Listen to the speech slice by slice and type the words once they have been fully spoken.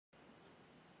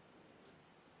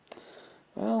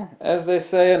Well, as they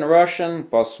say in Russian,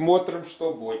 посмотрим,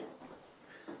 что будет.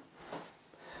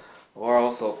 Or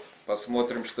also,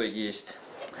 посмотрим, что есть.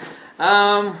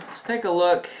 Let's take a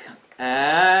look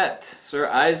at Sir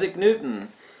Isaac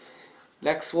Newton.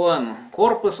 Lex 1.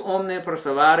 Corpus omne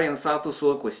perseverare in satus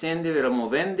suo quiscendi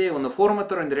removende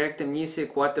uniformator indirectum nisi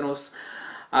quatenus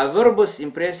a verbus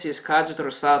impressis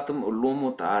cagitur statum ullum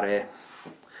mutare.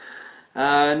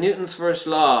 Newton's first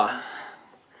law.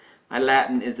 My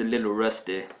Latin is a little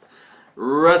rusty.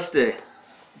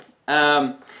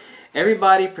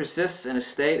 Everybody persists in a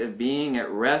state of being at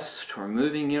rest or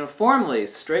moving uniformly,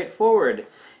 straightforward,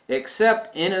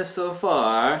 except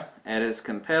insofar as it is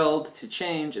compelled to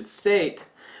change its state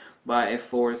by a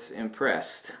force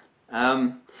impressed.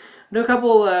 I'll do a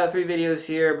couple, 3 videos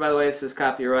here. By the way, this is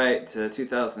copyright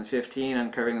 2015,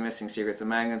 Uncovering the Missing Secrets of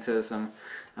Magnetism.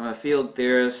 I'm a field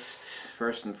theorist,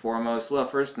 first and foremost. Well,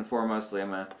 first and foremostly,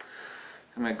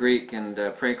 I'm a Greek and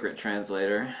Prakrit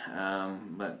translator,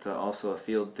 but also a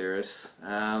field theorist.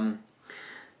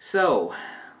 So,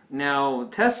 now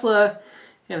Tesla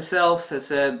himself has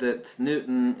said that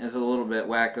Newton is a little bit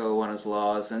wacko on his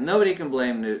laws, and nobody can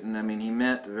blame Newton. I mean, he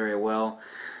meant very well.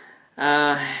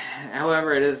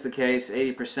 However, it is the case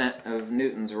 80% of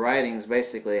Newton's writings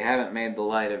basically haven't made the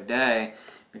light of day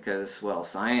because, well,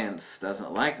 science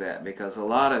doesn't like that, because a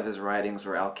lot of his writings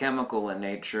were alchemical in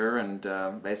nature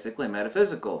and basically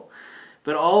metaphysical.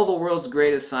 But all the world's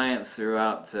greatest scientists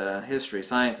throughout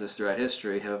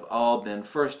history have all been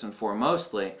first and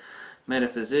foremostly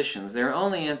metaphysicians. They're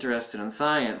only interested in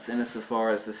science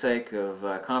insofar as the sake of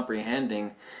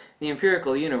comprehending the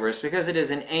empirical universe, because it is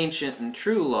an ancient and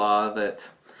true law that,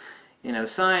 you know,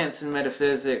 science and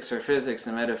metaphysics, or physics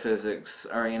and metaphysics,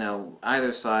 are, you know,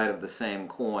 either side of the same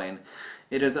coin.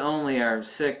 It is only our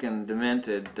sick and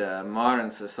demented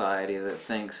modern society that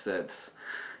thinks that,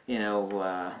 you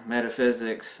know,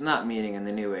 metaphysics, not meaning in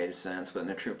the New Age sense, but in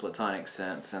the true Platonic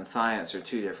sense, and science are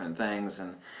two different things,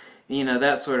 and you know,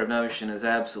 that sort of notion is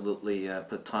absolutely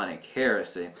Platonic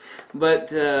heresy.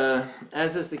 But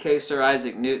as is the case, Sir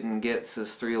Isaac Newton gets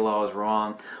his 3 laws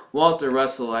wrong. Walter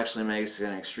Russell actually makes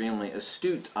an extremely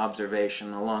astute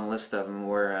observation, a long list of them,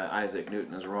 where Isaac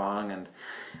Newton is wrong. And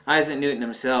Isaac Newton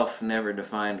himself never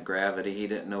defined gravity. He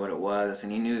didn't know what it was,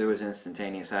 and he knew there was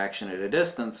instantaneous action at a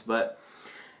distance. But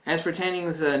as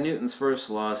pertaining to Newton's first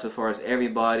law, so far as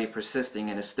everybody persisting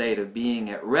in a state of being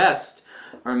at rest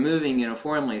or moving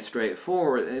uniformly straight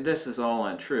forward, this is all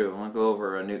untrue. I'll go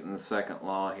over Newton's second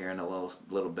law here in a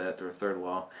little bit, or third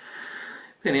law,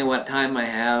 depending on what time I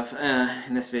have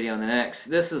in this video and the next.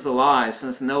 This is a lie,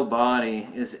 since no body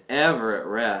is ever at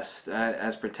rest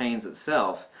as pertains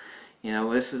itself. You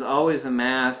know, this is always a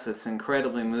mass that's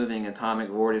incredibly moving atomic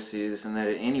vortices, and that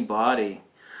any body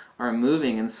are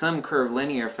moving in some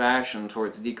curvilinear fashion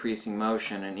towards decreasing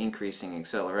motion and increasing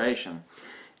acceleration.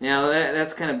 Now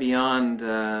that's kind of beyond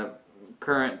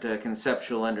current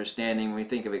conceptual understanding. When we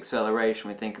think of acceleration,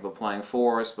 we think of applying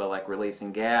force by like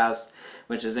releasing gas,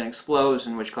 which is an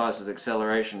explosion which causes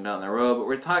acceleration down the road. But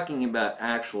we're talking about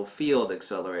actual field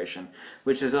acceleration,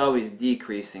 which is always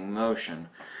decreasing motion.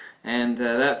 And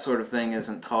that sort of thing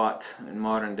isn't taught in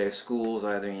modern day schools,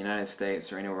 either in the United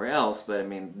States or anywhere else, but I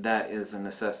mean, that is a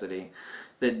necessity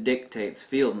that dictates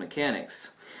field mechanics.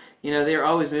 You know, they're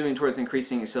always moving towards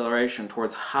increasing acceleration,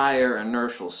 towards higher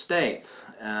inertial states,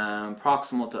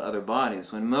 proximal to other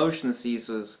bodies. When motion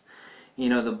ceases, you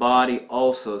know, the body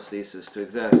also ceases to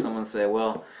exist. Someone say,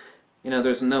 well, you know,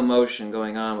 there's no motion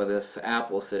going on with this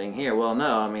apple sitting here. Well,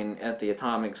 no, I mean, at the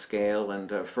atomic scale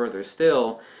and further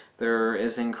still, there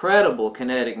is incredible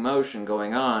kinetic motion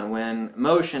going on. When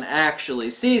motion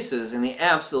actually ceases in the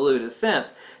absolutist sense,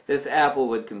 this apple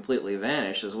would completely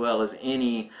vanish, as well as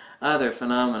any other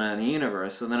phenomena in the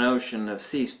universe. So the notion of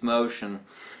ceased motion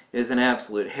is an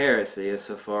absolute heresy as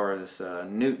far as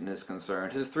Newton is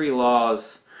concerned. His 3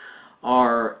 laws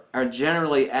are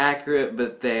generally accurate,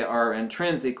 but they are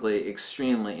intrinsically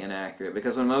extremely inaccurate,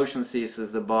 because when motion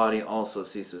ceases, the body also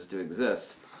ceases to exist.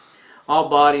 All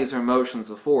bodies are motions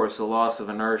of force, a loss of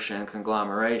inertia and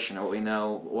conglomeration, or what we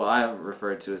know, what I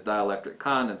refer to as dielectric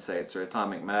condensates, or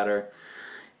atomic matter,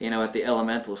 you know, at the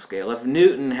elemental scale. If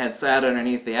Newton had sat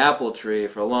underneath the apple tree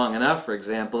for long enough, for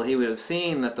example, he would have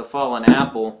seen that the fallen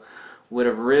apple would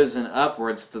have risen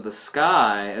upwards to the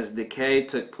sky as decay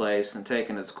took place and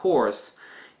taken its course,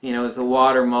 you know, as the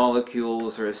water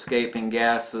molecules are escaping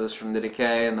gases from the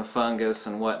decay and the fungus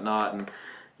and whatnot, and,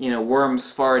 you know,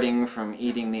 worms farting from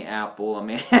eating the apple. I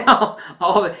mean,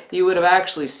 you would have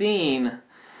actually seen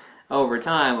over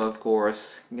time, of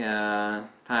course. Time,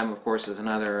 of course, is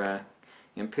another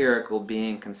empirical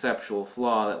being conceptual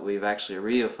flaw that we've actually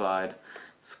reified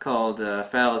It's called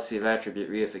fallacy of attribute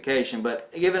reification.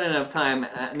 But given enough time,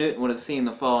 Newton would have seen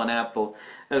the fallen apple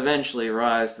eventually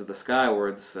rise to the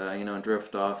skywards, and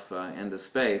drift off into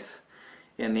space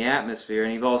in the atmosphere,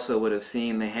 and he also would have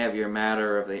seen the heavier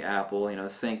matter of the apple,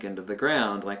 sink into the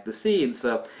ground like the seeds.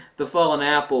 So the fallen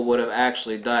apple would have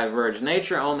actually diverged.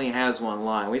 Nature only has one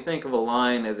line. We think of a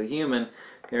line as a human.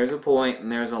 There's a point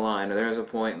and there's a line, or there's a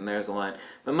point and there's a line.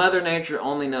 But Mother Nature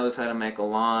only knows how to make a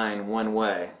line one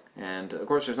way. And of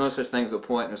course there's no such thing as a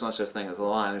point, and there's no such thing as a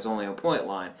line. There's only a point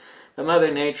line. But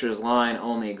Mother Nature's line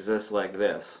only exists like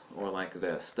this, or like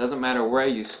this. Doesn't matter where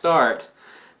you start.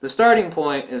 The starting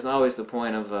point is always the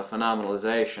point of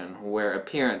phenomenalization, where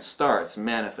appearance starts,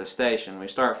 manifestation. We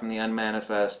start from the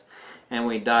unmanifest and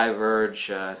we diverge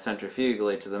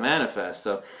centrifugally to the manifest.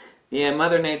 So, yeah,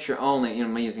 Mother Nature only,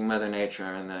 I'm using Mother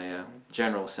Nature in the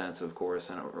general sense, of course,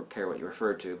 I don't care what you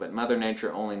refer to, but Mother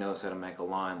Nature only knows how to make a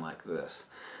line like this.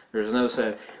 There's no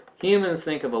such. Humans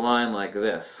think of a line like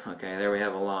this. Okay, there we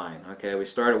have a line. Okay, we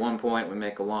start at one point, we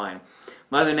make a line.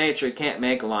 Mother Nature can't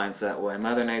make lines that way.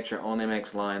 Mother Nature only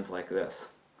makes lines like this.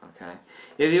 Okay,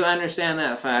 if you understand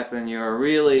that fact, then you're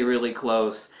really, really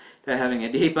close to having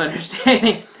a deep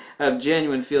understanding of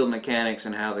genuine field mechanics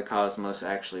and how the cosmos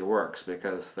actually works,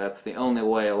 because that's the only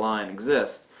way a line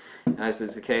exists. As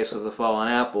is the case with the fallen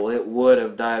apple, it would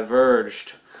have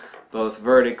diverged both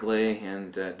vertically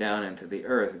and down into the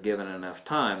earth given enough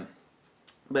time.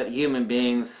 But human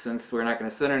beings, since we're not going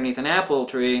to sit underneath an apple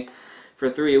tree for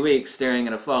 3 weeks staring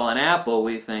at a fallen apple,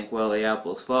 we think, well, the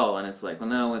apple's fallen. It's like, well,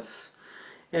 no, it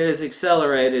is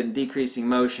accelerated, decreasing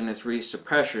motion. It's reached a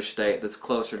pressure state that's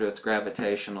closer to its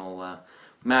gravitational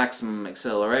maximum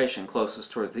acceleration,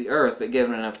 closest towards the earth, but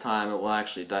given enough time, it will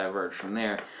actually diverge from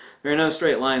there. There are no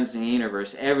straight lines in the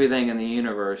universe. Everything in the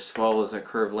universe follows a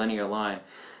curved linear line.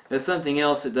 There's something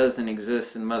else that doesn't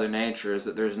exist in Mother Nature, is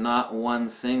that there's not one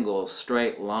single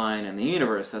straight line in the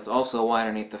universe. That's also why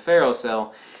underneath the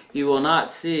ferrocell you will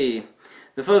not see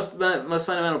the most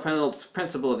fundamental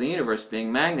principle of the universe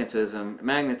being magnetism.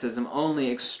 Magnetism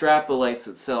only extrapolates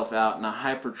itself out in a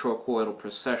hypertrochoidal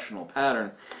processional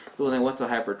pattern. People think, what's a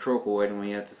hypertrochoid? And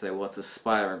we have to say, well, it's a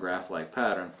spirograph-like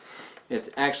pattern. It's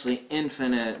actually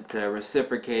infinite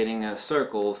reciprocating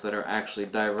circles that are actually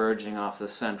diverging off the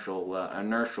central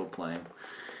inertial plane.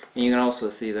 And you can also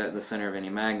see that in the center of any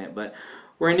magnet. But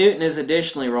where Newton is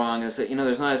additionally wrong is that,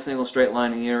 there's not a single straight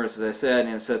line in the universe, as I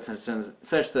said,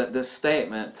 such that this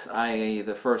statement, i.e.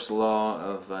 the first law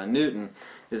of Newton,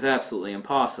 is absolutely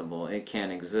impossible. It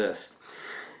can't exist.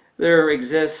 There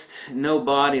exist no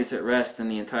bodies at rest in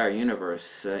the entire universe.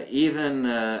 Even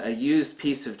a used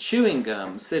piece of chewing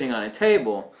gum sitting on a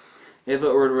table, if it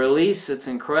were to release its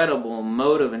incredible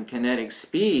motive and kinetic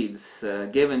speeds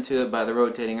given to it by the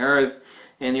rotating Earth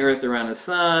and the Earth around the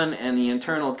Sun and the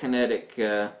internal kinetic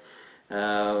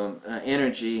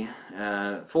energy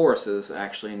forces,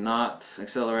 actually not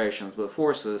accelerations but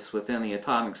forces within the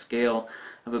atomic scale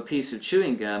of a piece of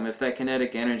chewing gum, if that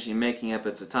kinetic energy making up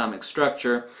its atomic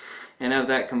structure and of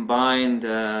that combined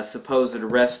supposed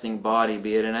resting body,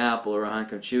 be it an apple or a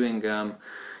hunk of chewing gum,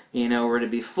 were to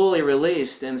be fully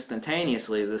released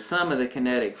instantaneously, the sum of the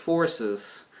kinetic forces,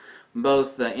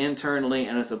 both internally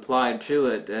and as applied to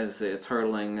it as it's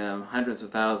hurtling hundreds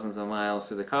of thousands of miles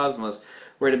through the cosmos,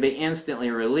 were to be instantly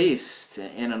released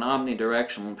in an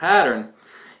omnidirectional pattern,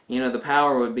 the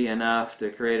power would be enough to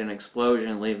create an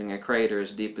explosion, leaving a crater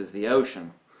as deep as the ocean.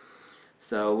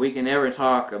 So we can never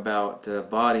talk about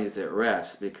bodies at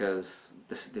rest, because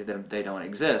they don't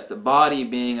exist. The body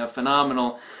being a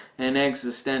phenomenal and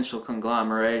existential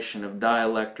conglomeration of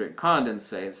dielectric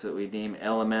condensates that we deem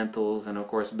elementals, and of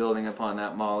course building upon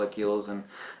that molecules and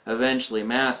eventually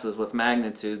masses with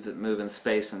magnitudes that move in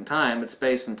space and time. But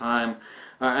space and time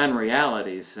are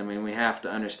unrealities. I mean, we have to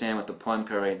understand what the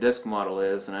Poincare disk model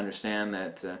is and understand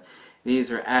that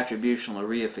these are attributional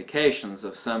reifications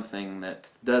of something that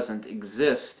doesn't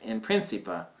exist in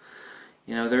principia.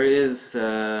 There is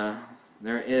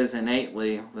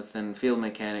innately within field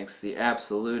mechanics the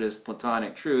absolutist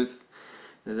Platonic truth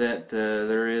that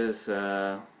there is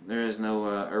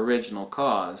no original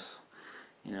cause.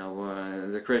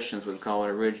 The Christians would call it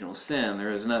original sin.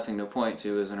 There is nothing to point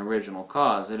to as an original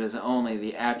cause. It is only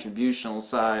the attributional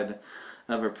side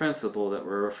of a principle that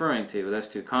we're referring to. That's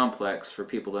too complex for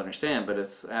people to understand, but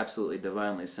it's absolutely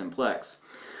divinely simplex.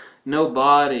 No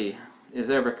body is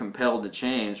ever compelled to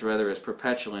change, rather is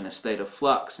perpetually in a state of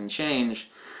flux and change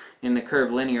in the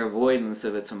curvilinear avoidance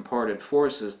of its imparted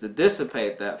forces to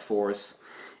dissipate that force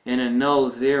in a null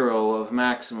zero of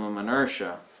maximum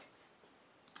inertia,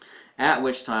 at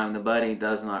which time the body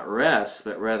does not rest,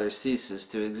 but rather ceases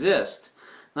to exist.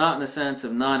 not in the sense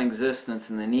of non-existence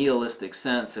in the nihilistic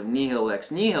sense of nihil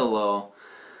ex nihilo,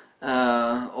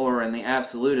 or in the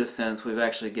absolutist sense. We've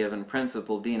actually given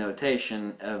principal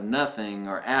denotation of nothing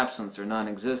or absence or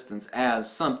non-existence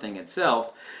as something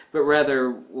itself, but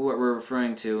rather what we're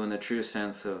referring to in the true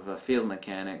sense of field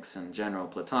mechanics and general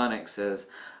platonics as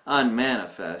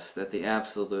unmanifest, that the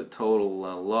absolute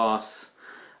total loss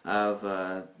of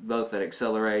both that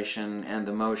acceleration and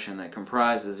the motion that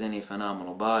comprises any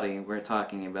phenomenal body. We're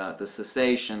talking about the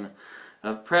cessation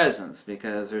of presence,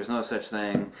 because there's no such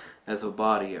thing as a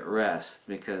body at rest,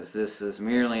 because this is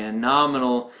merely a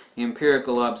nominal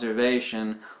empirical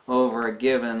observation over a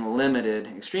given limited,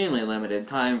 extremely limited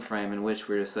time frame in which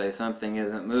we're to say something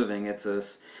isn't moving. It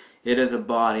is a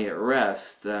body at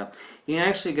rest. You can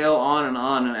actually go on,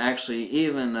 and actually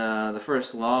even the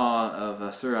first law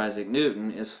of Sir Isaac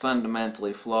Newton is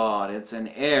fundamentally flawed. It's an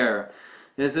error.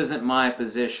 This isn't my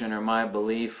position or my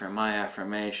belief or my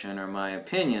affirmation or my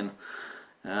opinion.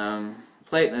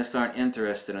 Platonists aren't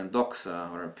interested in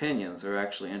doxa or opinions. They're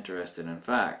actually interested in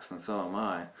facts, and so am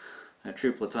I. A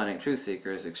true Platonic truth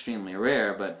seeker is extremely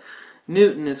rare, but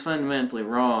Newton is fundamentally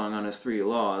wrong on his three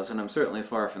laws, and I'm certainly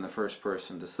far from the first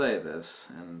person to say this.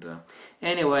 And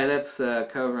anyway, that's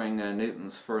covering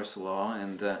Newton's first law,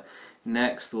 and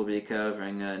next we'll be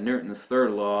covering Newton's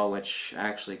third law, which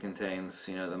actually contains,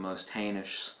 the most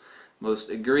heinous, most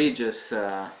egregious,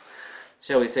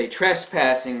 shall we say,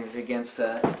 trespassings against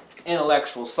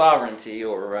intellectual sovereignty,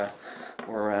 or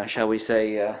shall we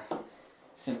say,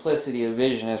 simplicity of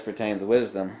vision as pertains to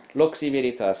wisdom. Luxi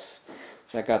veritas.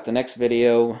 Check out the next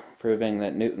video proving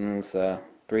that Newton's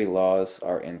 3 laws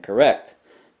are incorrect.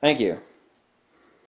 Thank you.